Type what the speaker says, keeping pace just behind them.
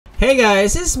Hey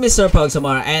guys, it's MrPogz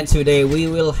and today we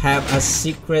will have a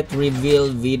secret reveal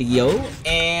video.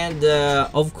 And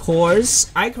of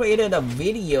course, I created a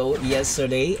video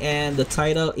yesterday and the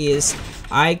title is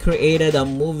I created a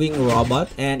moving robot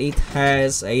and it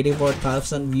has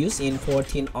 84,000 views in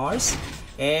 14 hours.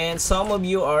 And some of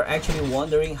you are actually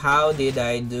wondering how did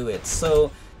I do it.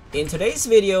 So in today's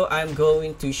video, I'm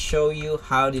going to show you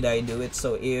how did I do it.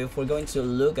 So if we're going to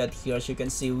look at here, as you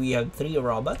can see, we have 3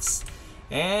 robots.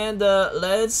 And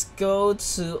let's go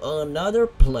to another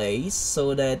place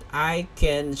so that I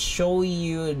can show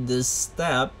you the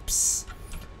steps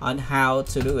on how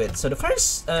to do it. So the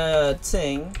first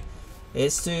thing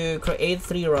is to create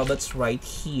 3 robots right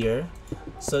here.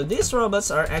 So these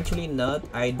robots are actually not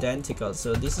identical.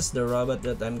 So this is the robot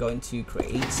that I'm going to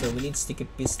create. So we need sticky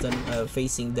piston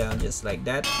facing down just like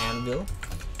that, anvil,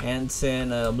 and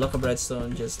then a block of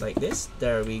redstone just like this.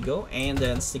 There we go. And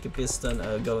then sticky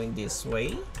piston going this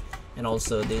way and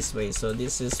also this way. So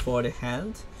this is for the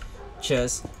hand,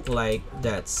 just like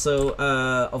that. So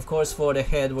of course for the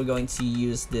head we're going to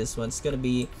use this one. It's gonna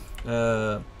be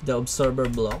the observer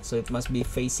block, so it must be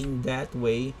facing that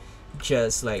way,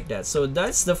 just like that. So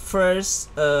that's the first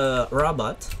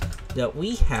robot that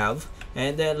we have.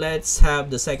 And then let's have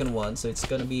the second one. So it's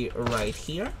gonna be right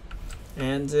here.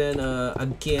 And then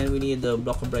again we need the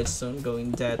block of redstone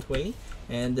going that way,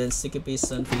 and then sticky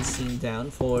piston facing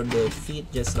down for the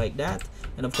feet, just like that,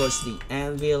 and of course the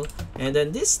anvil. And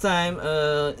then this time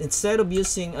instead of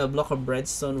using a block of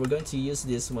redstone, we're going to use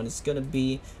this one. It's gonna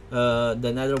be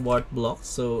the nether wart block.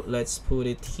 So let's put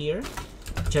it here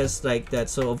just like that.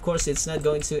 So of course it's not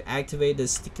going to activate the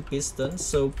sticky piston,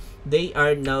 so they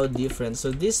are now different.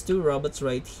 So these 2 robots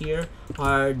right here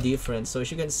are different. So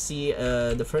as you can see,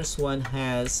 the first one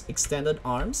has extended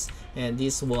arms and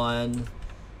this one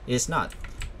is not,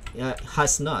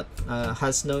 has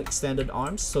no extended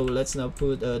arms. So let's now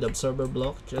put the observer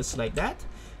block just like that.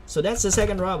 So that's the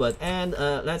second robot. And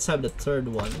let's have the third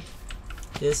one.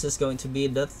 This is going to be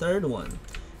the third one.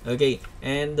 Okay,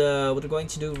 and what we're going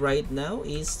to do right now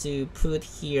is to put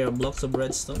here blocks of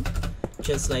redstone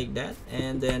just like that,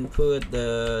 and then put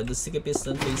the sticky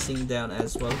piston facing down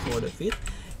as well for the feet.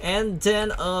 And then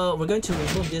we're going to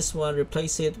remove this one,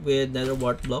 replace it with nether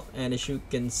wart block. And as you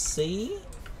can see,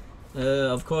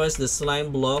 of course the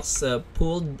slime blocks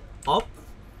pulled up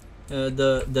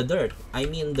the dirt, I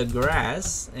mean the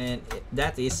grass, and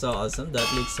that is so awesome.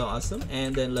 That looks so awesome.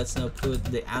 And then let's now put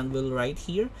the anvil right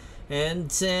here, and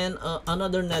then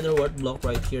another nether wart block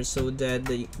right here so that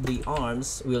the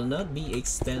arms will not be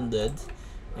extended.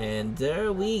 And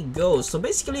there we go. So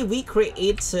basically we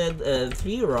created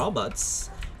 3 robots.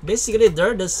 Basically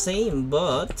they're the same,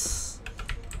 but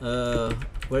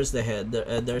where's the head?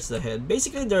 There's the head.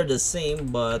 Basically they're the same,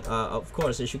 but of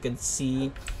course as you can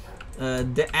see,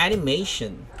 the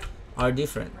animation are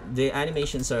different. The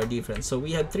animations are different. So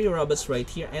we have 3 robots right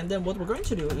here. And then what we're going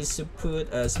to do is to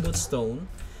put a smooth stone.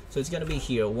 So it's gonna be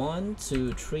here, 1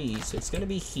 2 3. So it's gonna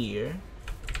be here.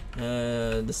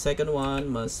 The second one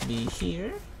must be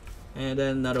here, and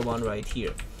then another one right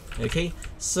here. Okay,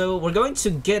 so we're going to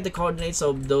get the coordinates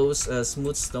of those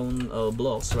smooth stone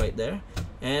blocks right there.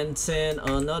 And then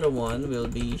another one will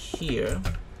be here.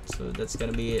 So that's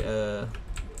gonna be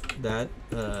that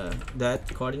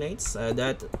coordinates,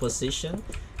 that position.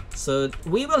 So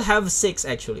we will have 6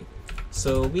 actually.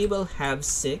 So we will have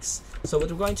 6. So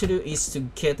what we're going to do is to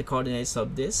get the coordinates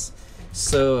of this.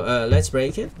 So let's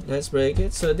break it.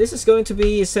 So this is going to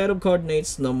be setup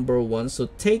coordinates number 1. So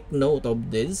take note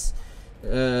of this.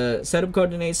 Setup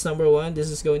coordinates number 1.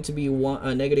 This is going to be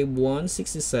negative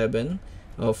 167,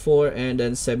 4, and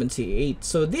then 78.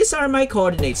 So these are my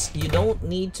coordinates. You don't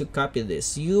need to copy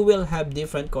this. You will have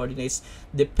different coordinates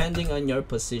depending on your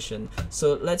position.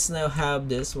 So let's now have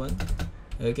this one.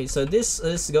 Okay, so this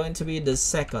is going to be the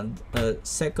second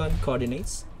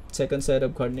coordinates, second set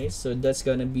of coordinates. So that's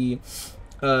gonna be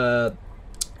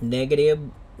negative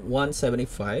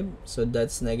 175. So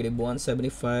that's negative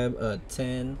 175,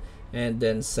 10, and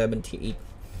then 78.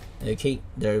 Okay,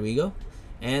 there we go.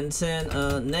 And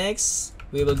then next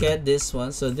we will get this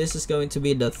one. So this is going to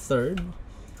be the third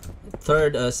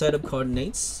set of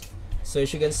coordinates. So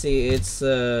as you can see, it's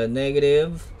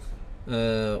negative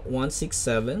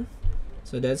 167.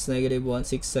 So that's negative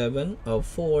 167 of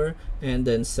 4, and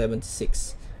then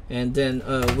 76. And then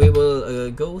we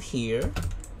will go here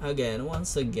again,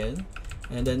 once again,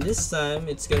 and then this time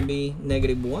it's gonna be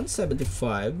negative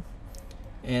 175,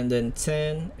 and then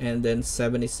 10, and then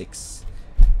 76.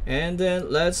 And then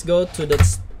let's go to the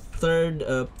third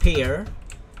pair.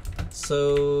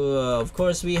 So of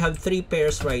course we have 3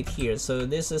 pairs right here. So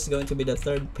this is going to be the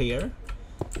third pair.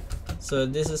 So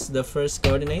this is the first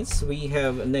coordinates. We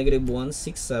have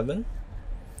 -167,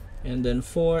 and then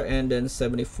 4, and then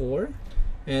 74,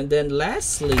 and then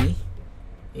lastly,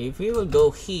 if we will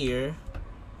go here,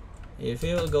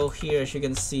 as you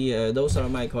can see, those are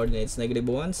my coordinates: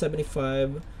 -1,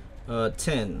 75,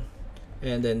 10,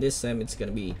 and then this time it's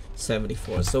gonna be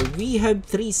 74. So we have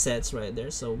 3 sets right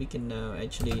there. So we can now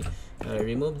actually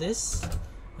remove this.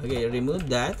 Okay, remove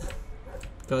that,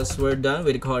 because we're done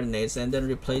with the coordinates, and then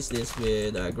replace this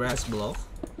with a grass block.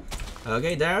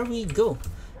 Okay, there we go.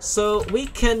 So we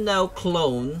can now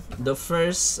clone the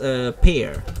first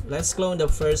pair. Let's clone the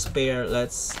first pair.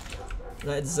 Let's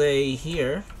say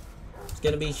here. It's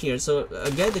gonna be here. So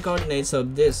get the coordinates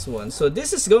of this one. So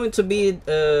this is going to be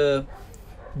the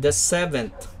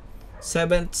seventh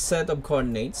set of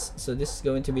coordinates. So this is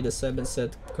going to be the 7th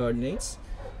set of coordinates.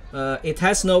 It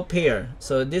has no pair,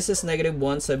 so this is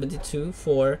 -172,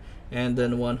 4, and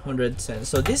then 110.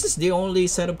 So this is the only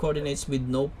set of coordinates with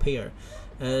no pair.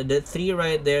 The 3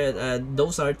 right there,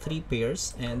 those are 3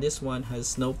 pairs, and this one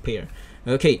has no pair.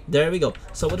 Okay, there we go.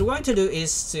 So what we're going to do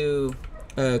is to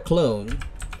clone.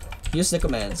 Use the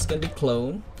command. It's gonna be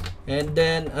clone, and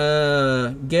then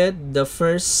get the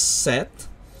first set.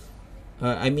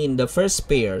 The first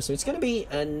pair. So it's gonna be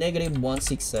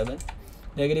 -167.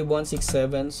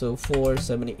 -167, so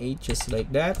 478, just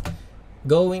like that,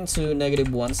 going to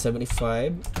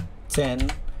 -175,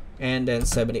 10, and then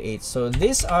 78. So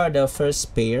these are the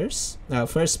first pairs,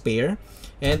 first pair,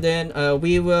 and then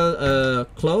we will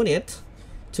clone it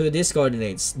to these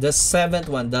coordinates. The 7th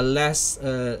one, the last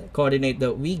coordinate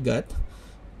that we get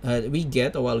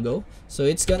a while ago. So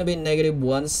it's gonna be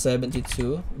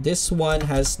 -172. This one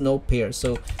has no pair,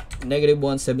 so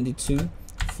 -172,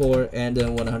 4, and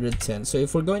then 110. So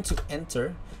if we're going to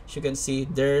enter, as you can see,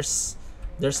 there's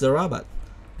the robot.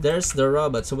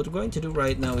 So what we're going to do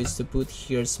right now is to put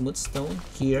here smooth stone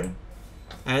here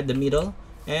at the middle,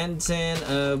 and then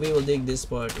we will dig this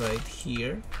part right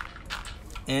here,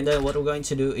 and then what we're going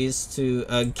to do is to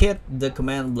get the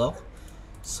command block.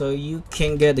 So you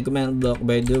can get the command block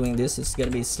by doing this. It's gonna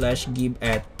be /give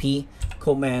at p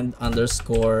command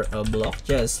underscore block,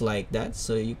 just like that.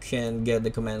 So you can get the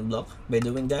command block by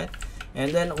doing that,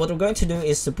 and then what we're going to do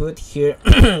is to put here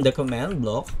the command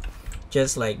block,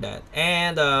 just like that.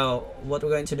 And what we're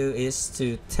going to do is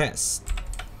to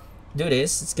do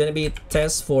this. It's gonna be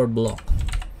test for block.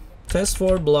 It's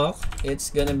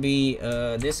gonna be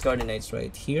these coordinates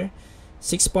right here,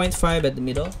 6.5 at the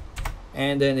middle,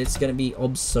 and then it's gonna be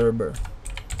observer.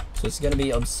 So it's gonna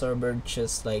be observer,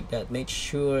 just like that. Make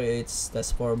sure it's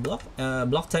test for block.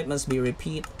 Block type must be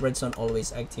repeat, redstone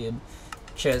always active,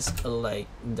 just like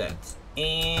that.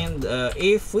 And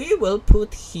if we will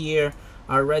put here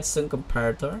our redstone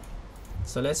comparator,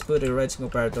 so let's put a redstone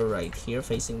comparator right here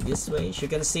facing this way. As you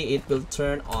can see, it will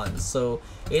turn on, so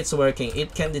it's working.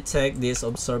 It can detect this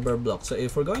observer block. So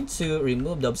if we're going to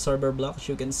remove the observer block, as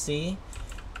you can see,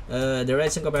 the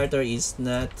redstone comparator is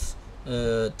not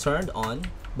turned on,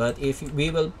 but if we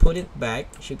will put it back,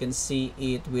 as you can see,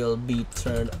 it will be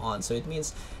turned on. So it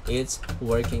means it's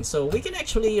working. So we can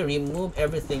actually remove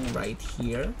everything right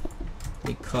here,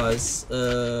 because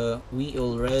we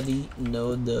already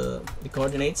know the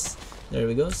coordinates. There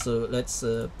we go. So let's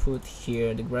put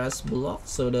here the grass block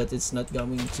so that it's not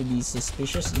going to be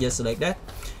suspicious, just like that.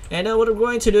 And then what we're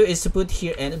going to do is to put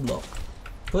here any block,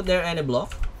 put there any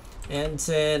block, and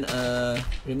then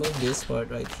remove this part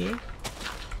right here.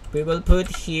 We will put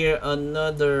here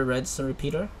another redstone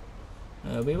repeater.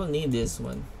 We will need this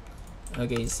one.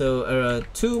 Okay, so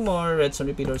 2 more redstone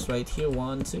repeaters right here,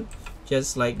 1, 2,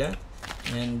 just like that.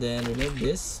 And then remove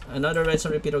this, another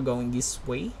redstone repeater going this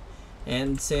way.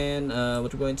 And then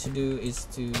what we're going to do is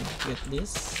to get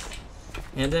this,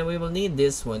 and then we will need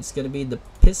this one. It's gonna be the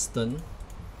piston.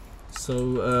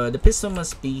 So the piston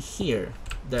must be here.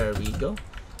 There we go.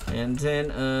 And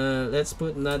then let's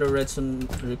put another redstone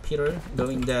repeater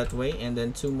going that way, and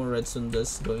then 2 more redstone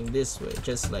dust going this way,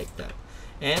 just like that.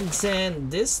 And then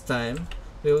this time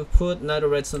we will put another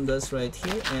redstone dust right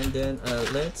here, and then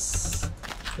let's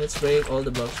break all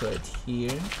the blocks right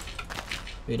here.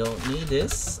 We don't need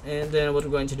this. And then what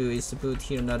we're going to do is to put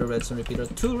here another redstone repeater,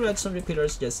 2 redstone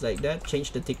repeaters, just like that.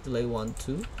 Change the tick delay 1,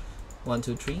 2, 1,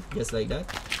 2, 3, just like that.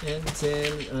 And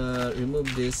then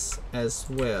remove this as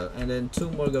well, and then 2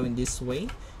 more going this way,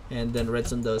 and then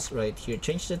redstone dust right here.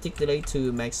 Change the tick delay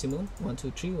to maximum, 1,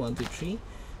 2, 3, 1, 2, 3,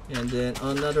 and then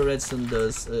another redstone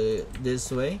dust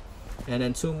this way, and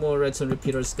then 2 more redstone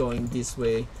repeaters going this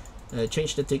way.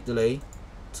 Change the tick delay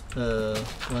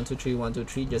 1 2 3 1 2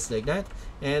 3, just like that,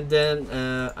 and then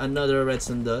another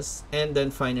redstone dust, and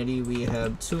then finally we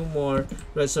have 2 more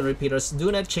redstone repeaters.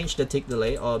 Do not change the tick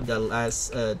delay of the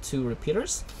last 2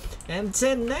 repeaters. And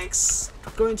then next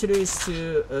going to do is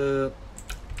to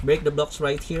break the blocks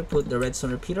right here, put the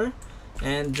redstone repeater,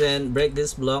 and then break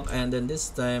this block, and then this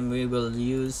time we will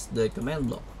use the command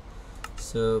block.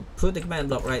 So put the command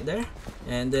block right there,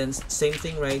 and then same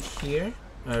thing right here,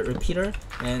 repeater,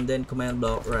 and then command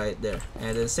block right there,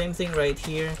 and then same thing right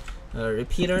here,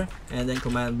 repeater, and then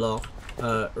command block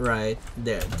right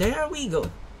there. There we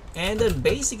go. And then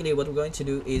basically what we're going to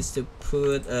do is to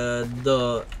put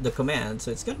the command. So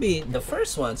it's gonna be the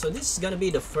first one. So this is gonna be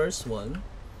the first one.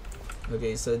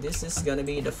 Okay, so this is gonna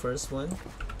be the first one.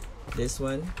 This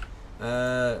one.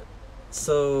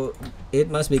 So it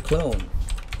must be clone,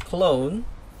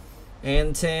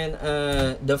 and then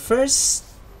the first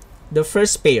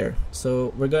pair.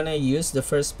 So we're gonna use the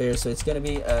first pair. So it's gonna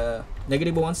be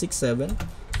 -167,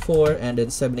 4, and then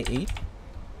 78,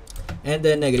 and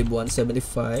then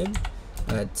 -175,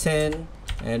 10,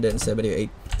 and then 78,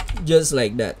 just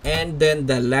like that. And then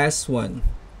the last one,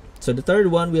 so the third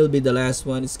one will be the last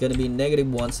one. It's gonna be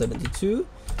 -172,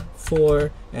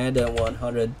 4, and then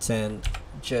 110,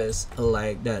 just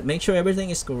like that. Make sure everything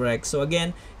is correct. So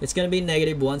again, it's gonna be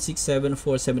 -167,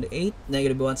 4, 78,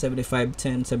 -175,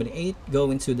 10, 78.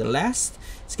 Going to the last,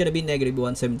 it's gonna be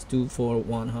 -172, 4,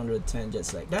 110,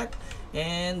 just like that.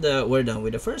 And we're done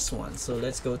with the first one. So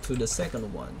let's go to the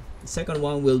second one. The second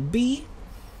one will be,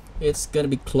 it's gonna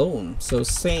be clone. So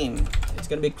same, it's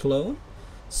gonna be clone.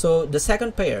 So the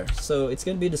second pair, so it's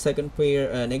gonna be the second pair,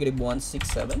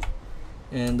 -167,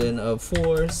 and then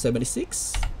 4,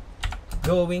 76,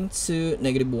 going to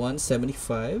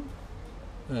 -175,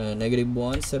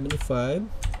 -175,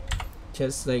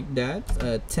 just like that,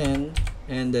 10,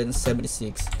 and then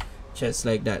 76, just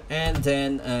like that. And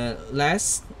then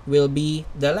last will be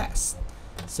the last,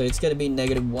 so it's gonna be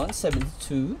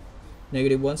 -172,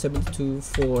 -172,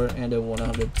 4, and then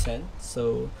 110.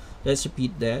 So let's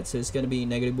repeat that. So it's gonna be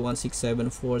 -167,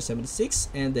 4, 76,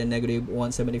 and then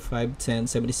 -175, 10,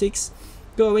 76,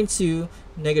 going to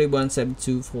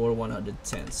 -172, 4,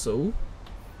 110. So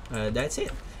that's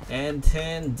it. And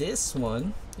then this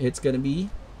one, it's gonna be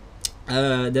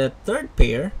the third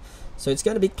pair. So it's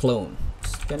gonna be clone.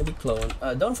 It's gonna be clone.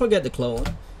 Don't forget the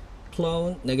clone.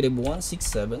 Clone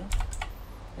 -167.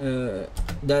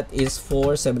 That is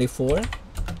 474.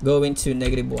 Going to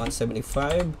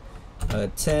 -175,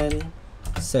 10,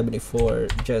 74,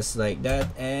 just like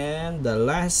that. And the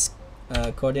last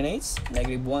coordinates,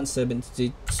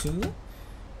 -172,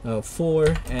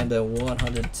 4, and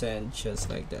 110, just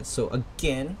like that. So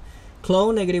again,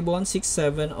 clone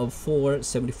 -167 of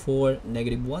 474,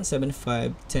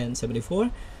 -175, 10,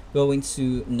 74, going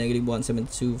to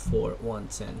 -172, 4,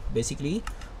 110. Basically,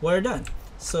 we're done.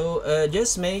 So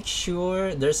just make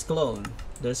sure there's clone,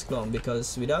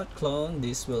 because without clone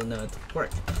this will not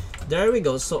work. There we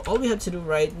go. So all we have to do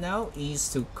right now is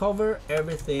to cover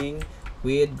everything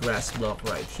with grass block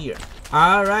right here.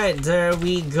 All right, there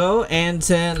we go. And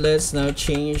then let's now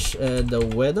change the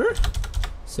weather.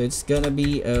 So it's gonna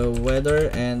be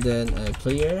weather, and then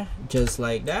clear, just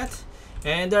like that.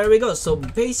 And there we go. So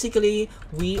basically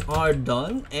we are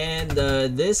done, and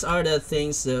these are the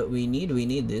things that we need. We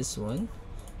need this one.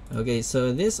 Okay,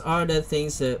 so these are the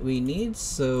things that we need.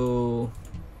 So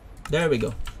there we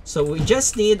go. So we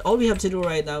just need, all we have to do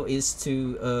right now is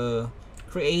to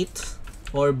create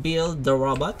or build the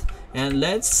robot, and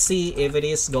let's see if it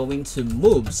is going to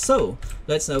move. So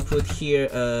let's now put here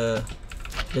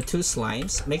the 2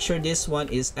 slimes. Make sure this one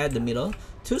is at the middle.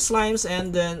 2 slimes,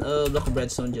 and then block of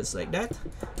redstone, just like that.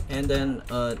 And then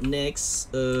next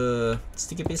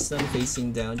sticky piston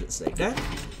facing down, just like that.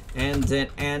 And then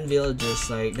anvil, just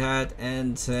like that.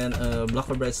 And then block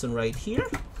of redstone right here.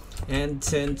 And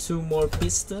then 2 more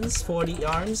pistons for the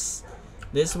arms.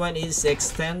 This one is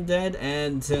extended,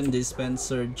 and then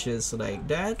dispenser, just like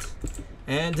that.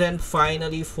 And then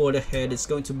finally for the head, it's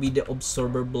going to be the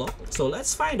absorber block. So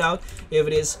let's find out if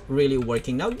it is really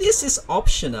working. Now this is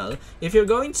optional. If you're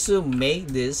going to make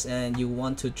this and you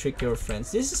want to trick your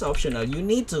friends, this is optional. You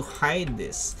need to hide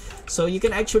this. So you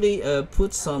can actually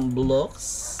put some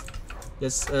blocks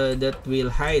that will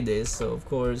hide this. So of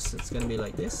course it's gonna be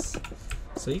like this.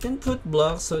 So you can put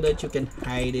blocks so that you can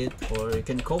hide it, or you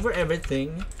can cover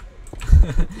everything.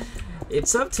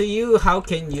 It's up to you how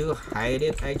can you hide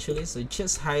it actually. So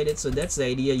just hide it. So that's the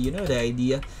idea, you know the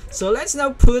idea. So let's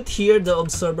now put here the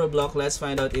absorber block. Let's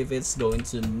find out if it's going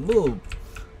to move.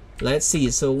 Let's see.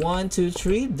 So 1 2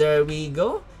 3, there we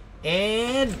go.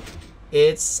 And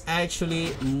It's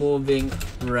actually moving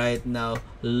right now.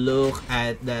 Look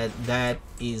at that. That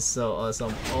is so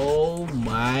awesome. Oh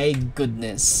my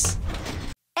goodness.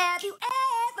 Have you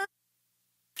ever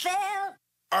felt?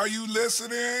 Are you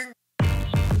listening?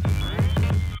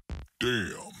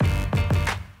 Damn.